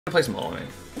Play some Hallway.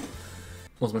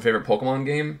 What's my favorite Pokemon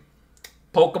game?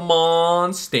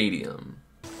 Pokemon Stadium.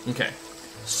 Okay,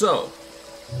 so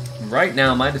right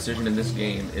now my decision in this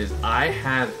game is I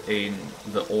have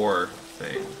the ore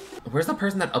thing. Where's the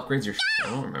person that upgrades your shit?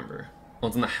 I don't remember. Oh,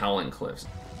 it's in the Howling Cliffs.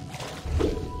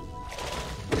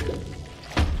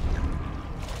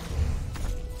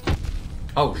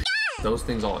 Oh, shit. Those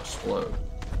things all explode.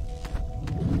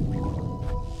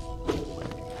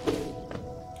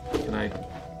 Can I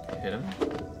hit him?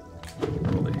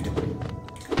 Or will they hit me?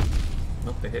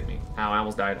 Nope, they hit me. Ow, I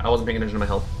almost died. I wasn't paying attention to my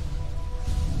health.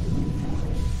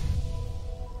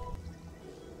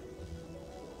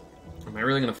 Am I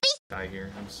really gonna die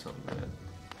here? I'm so mad.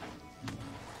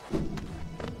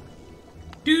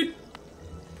 Dude!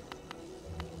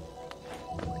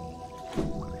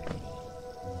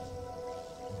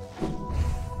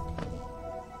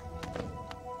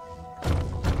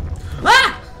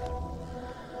 Ah!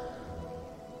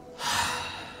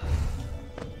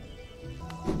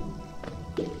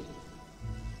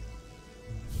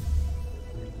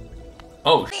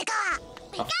 Oh,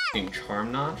 a fucking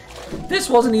Charm Notch? This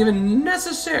wasn't even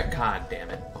necessary. God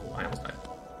damn it. Oh, I almost died.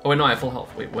 Oh, wait, no, I have full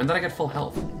health. Wait, when did I get full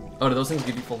health? Oh, do those things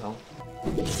give you full health?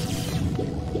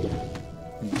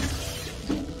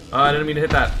 Oh, I didn't mean to hit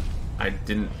that. I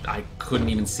couldn't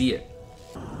even see it.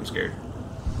 I'm scared.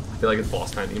 I feel like it's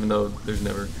boss time, even though there's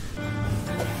never.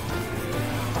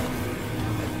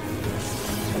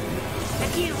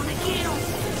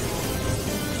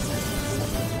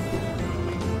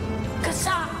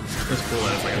 That's cool,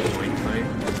 that's like a point fight.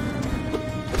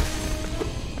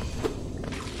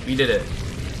 We did it.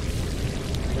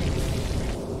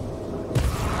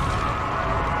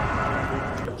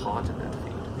 Departed that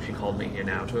fate. She called me here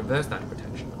now to reverse that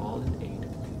protection, all in aid.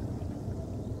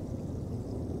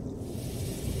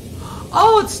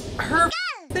 Oh, it's her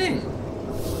thing.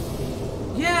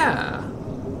 Yeah.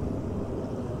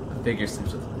 A figure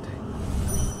sleeps with the tank.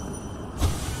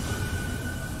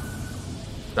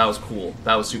 That was cool.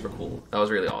 That was super cool. That was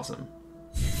really awesome.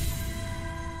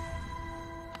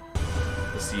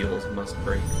 The seals must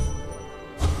break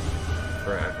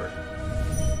forever.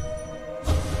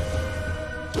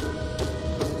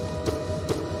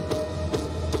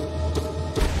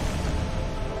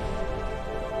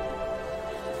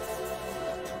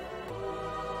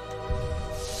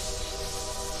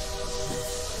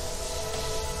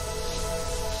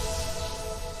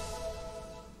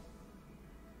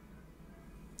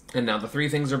 And now the 3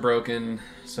 things are broken,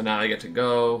 so now I get to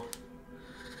go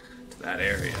to that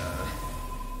area.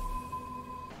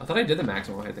 I thought I did the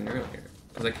maximum height thing earlier,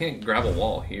 because I can't grab a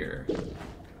wall here.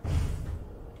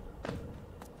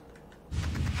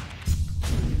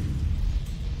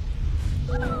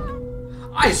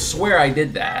 I swear I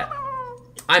did that.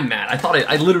 I'm mad.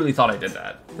 I literally thought I did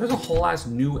that. There's a whole ass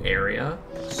new area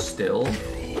still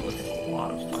with a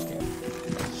lot of fucking.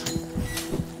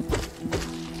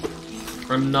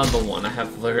 Another one. I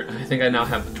think I now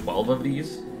have 12 of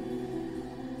these.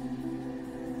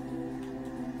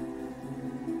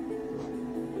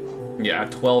 Yeah, I have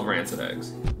 12 rancid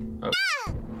eggs. Oh.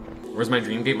 Where's my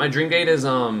dream gate? My dream gate is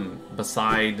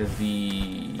beside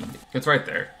the. It's right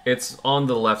there. It's on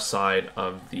the left side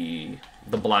of the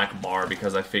black bar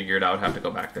because I figured I would have to go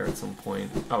back there at some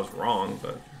point. I was wrong,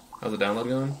 but how's the download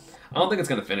going? I don't think it's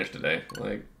gonna finish today.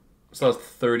 Like. So that's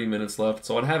 30 minutes left,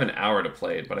 so I'd have an hour to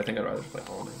play it, but I think I'd rather play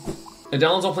Hollow Knight. And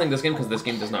download's all playing this game because this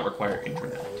game does not require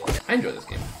internet. I enjoy this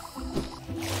game.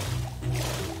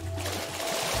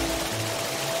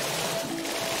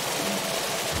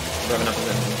 Do I have enough of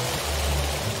that?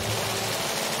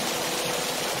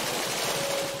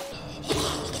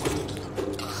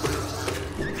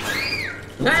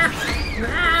 Ah!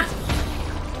 Ah!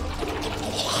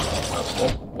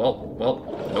 Well,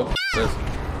 nope. This.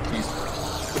 Jeez.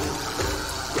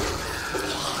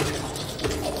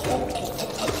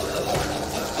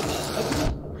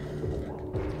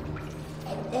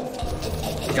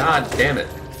 God damn it.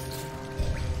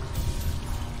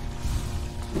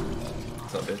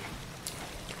 What's up, bitch?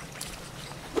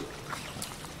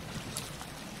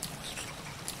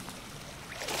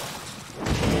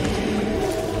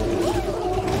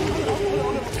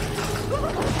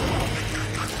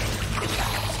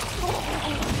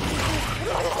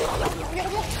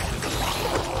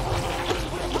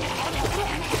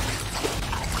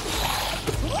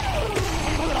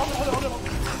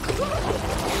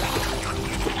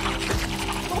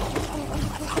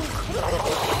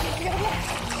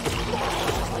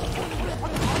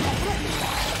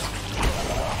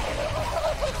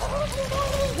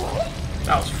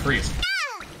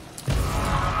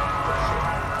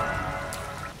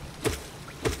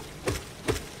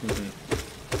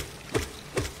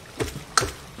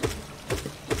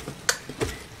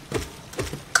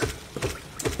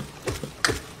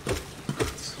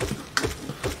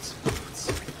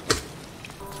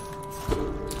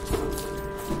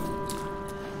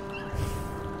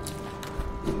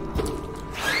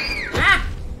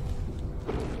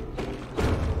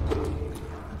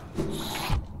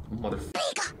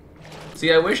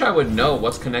 See, I wish I would know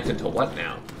what's connected to what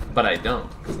now, but I don't,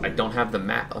 because I don't have the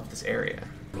map of this area.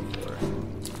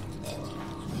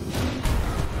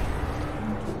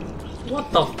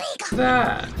 What the f is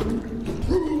that?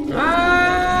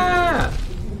 Ah!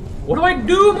 What do I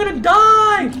do? I'm gonna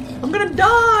die! I'm gonna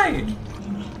die!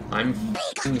 I'm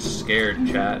f***ing scared,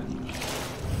 chat.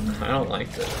 I don't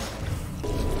like this.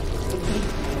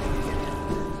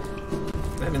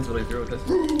 Can I invincibility through with this?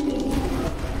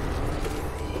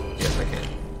 Yes, I can.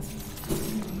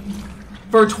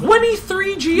 For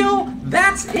 23 Geo?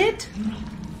 That's it?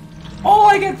 All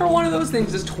I get for one of those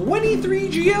things is 23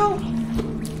 Geo?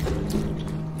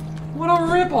 What a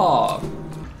ripoff!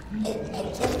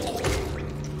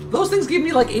 Those things give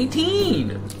me like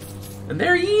 18! And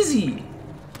they're easy!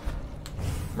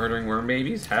 Murdering worm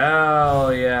babies?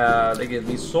 Hell yeah! They give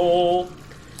me soul!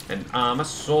 And I'm a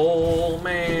soul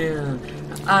man.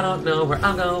 I don't know where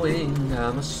I'm going.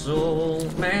 I'm a soul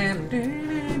man.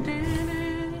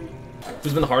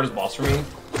 Who's been the hardest boss for me?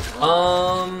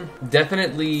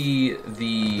 Definitely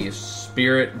the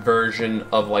spirit version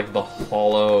of like the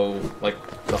hollow, like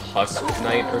the husk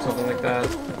knight or something like that.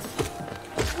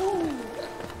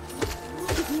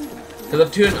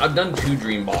 Because I've done 2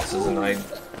 dream bosses and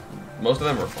most of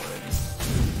them were fine.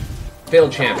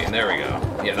 Failed champion, there we go.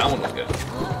 Yeah, that one was good.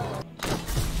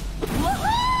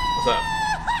 What's up?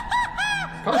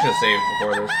 Probably should have saved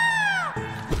before this.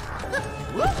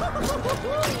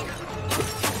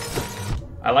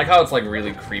 I like how it's like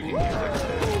really creepy music.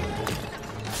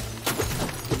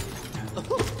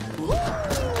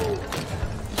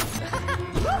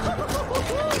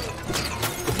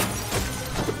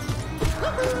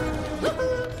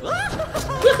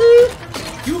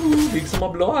 Yoo-hoo! Big summer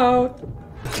blowout!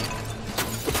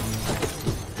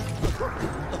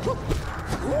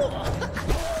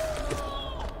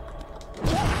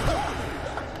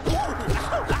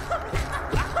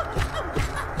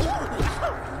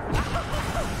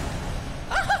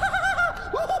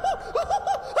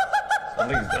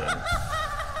 Something's done.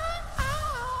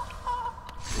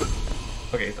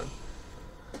 Okay, he's done.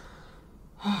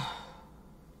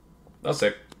 That was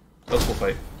sick. That was a cool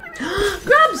fight.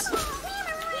 Grubs!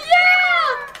 Yeah!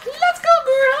 Let's go,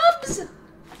 Grubs!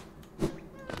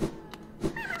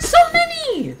 So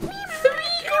many! 3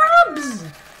 Grubs!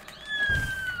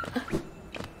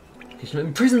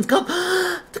 In prisons, come!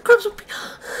 The Grubs will be...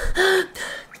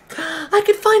 I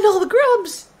can find all the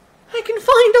Grubs! I can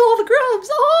find all the Grubs!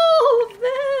 All of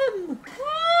them!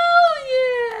 Hell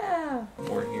yeah!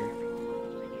 More here.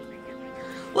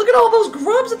 Look at all those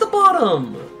Grubs at the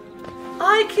bottom!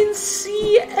 I can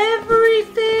see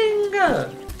everything!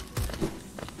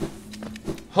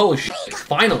 Holy shit,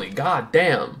 finally, god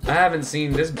damn. I haven't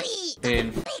seen this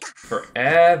in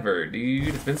forever, dude.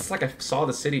 It's been since like I saw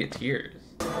the City of Tears.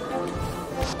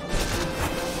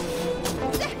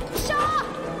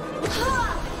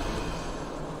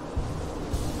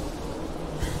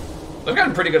 I've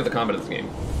gotten pretty good at the combat of this game,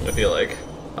 I feel like.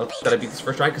 That I beat this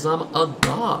first try because I'm a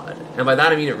god. And by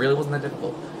that I mean it really wasn't that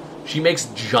difficult. She makes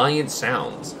giant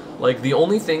sounds. Like, the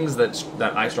only things that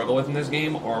I struggle with in this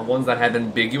game are ones that have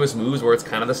ambiguous moves where it's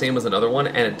kind of the same as another one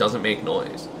and it doesn't make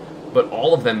noise. But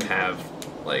all of them have,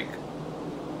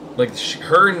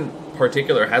 her in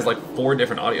particular has, like, 4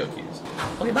 different audio cues.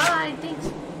 Okay, bye, thanks.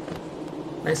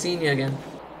 Nice seeing you again.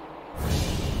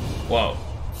 Whoa.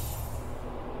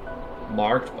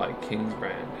 Marked by King's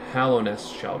brand, Hallowness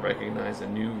shall recognize a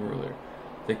new ruler.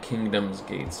 The kingdom's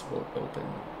gates will open.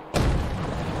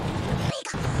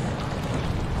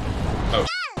 Oh.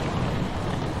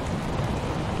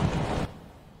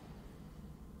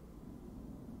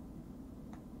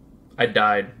 I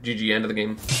died. GG, end of the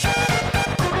game.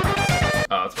 Oh,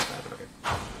 that's what's happening. Okay.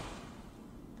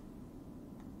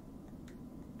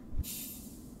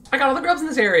 I got all the grubs in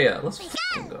this area. Let's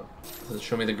f***ing go. Does it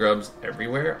show me the grubs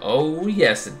everywhere? Oh,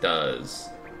 yes, it does.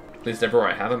 At least everywhere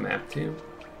I have a map to.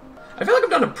 I feel like I've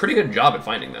done a pretty good job at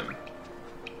finding them.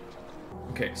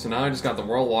 Okay, so now I just got the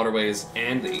World Waterways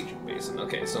and the Ancient Basin.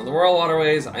 Okay, so in the World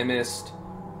Waterways, I missed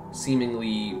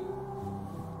seemingly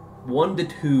 1 to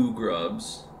 2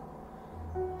 grubs.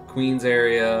 Queen's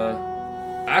area,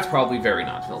 that's probably very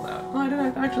not filled out. Oh,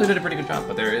 I actually did a pretty good job,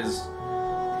 but there is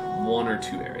 1 or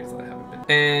 2 areas that I haven't been.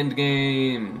 End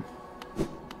game.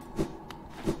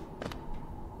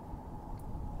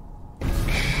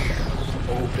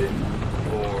 Open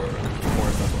door. Of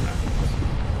course, that's what happens.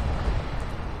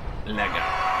 Lega.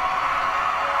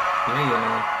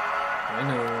 Yeah. I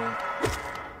know.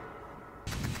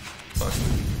 Fuck.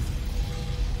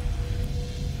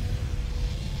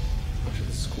 Oh shit,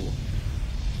 this is cool.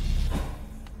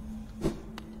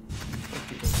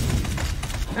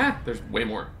 Ah, there's way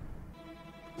more.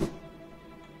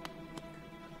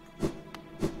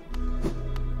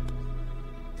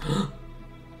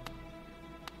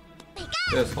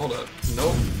 this. Hold up.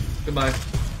 Nope. Goodbye.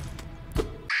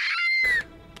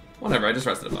 Whatever, I just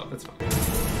rested him up. It's fine.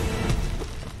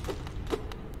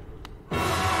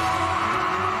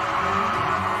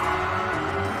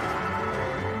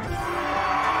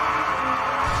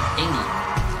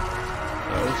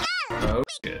 Oh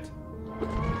shit.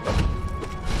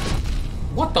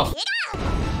 What the f?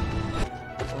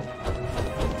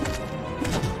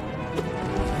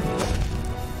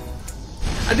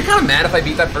 I'd be kind of mad if I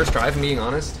beat that first try, if I'm being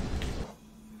honest.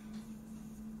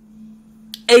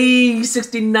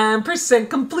 69%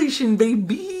 completion,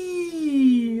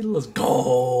 baby! Let's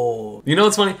go! You know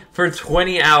what's funny? For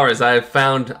 20 hours, I've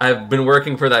been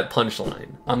working for that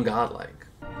punchline. I'm godlike.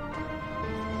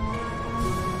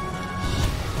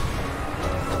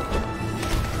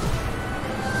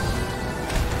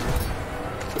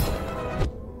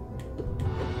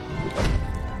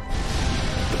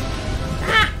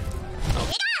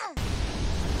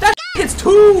 It's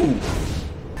 2!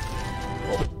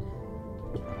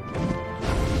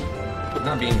 I'm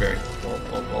not being very...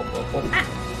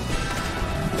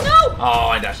 No! Oh,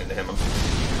 I dashed into him.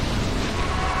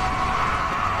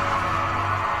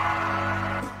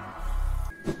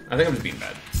 I think I'm just being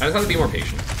bad. I just have to be more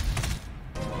patient.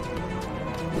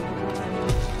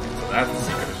 So that's the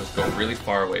secret, is just go really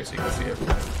far away so you can see it. And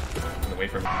then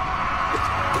wait for him. What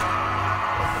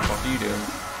the fuck are you doing?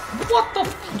 What the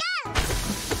f...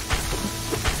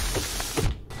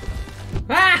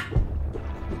 Ah!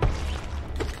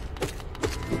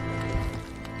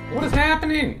 What is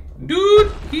happening?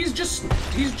 Dude, he's just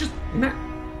mad.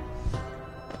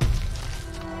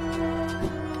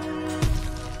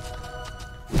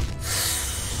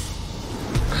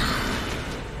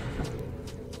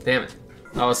 Damn it.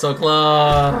 I was so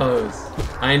close.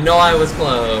 I know I was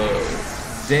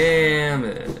close. Damn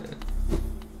it.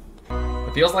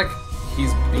 It feels like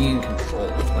he's being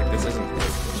controlled. Like this isn't him,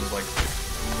 which is like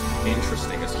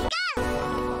interesting as fuck.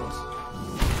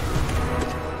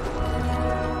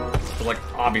 But like,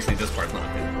 obviously this part's not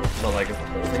him. But like, is the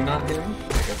whole thing not him?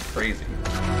 Like, that's crazy.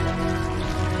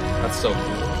 That's so cool.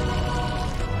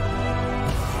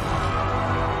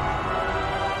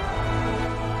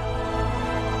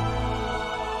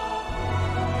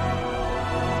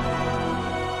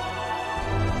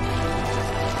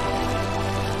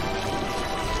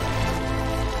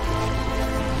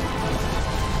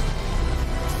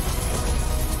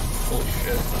 Holy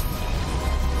shit.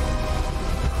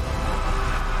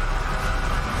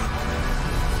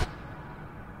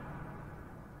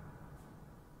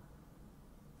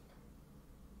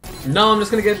 No, I'm just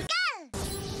gonna get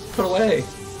put away.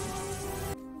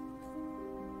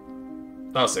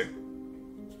 That was sick.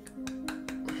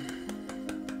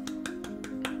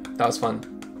 That was fun.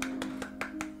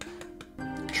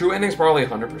 True ending's probably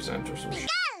 100% or some shit.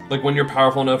 Like when you're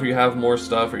powerful enough or you have more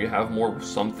stuff or you have more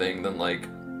something, then like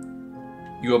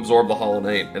you absorb the Hollow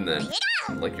Knight and then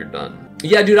like you're done.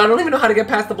 Yeah, dude, I don't even know how to get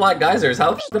past the black geysers.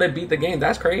 How did I beat the game?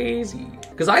 That's crazy.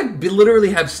 Because I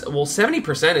literally have, well,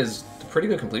 70% is a pretty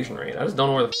good completion rate. I just don't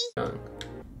know where the f going.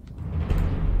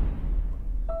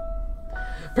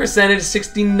 Percentage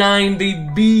 69,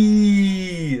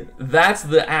 baby. That's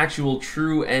the actual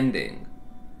true ending.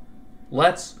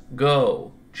 Let's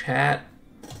go, chat.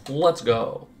 Let's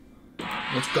go.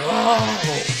 Let's go.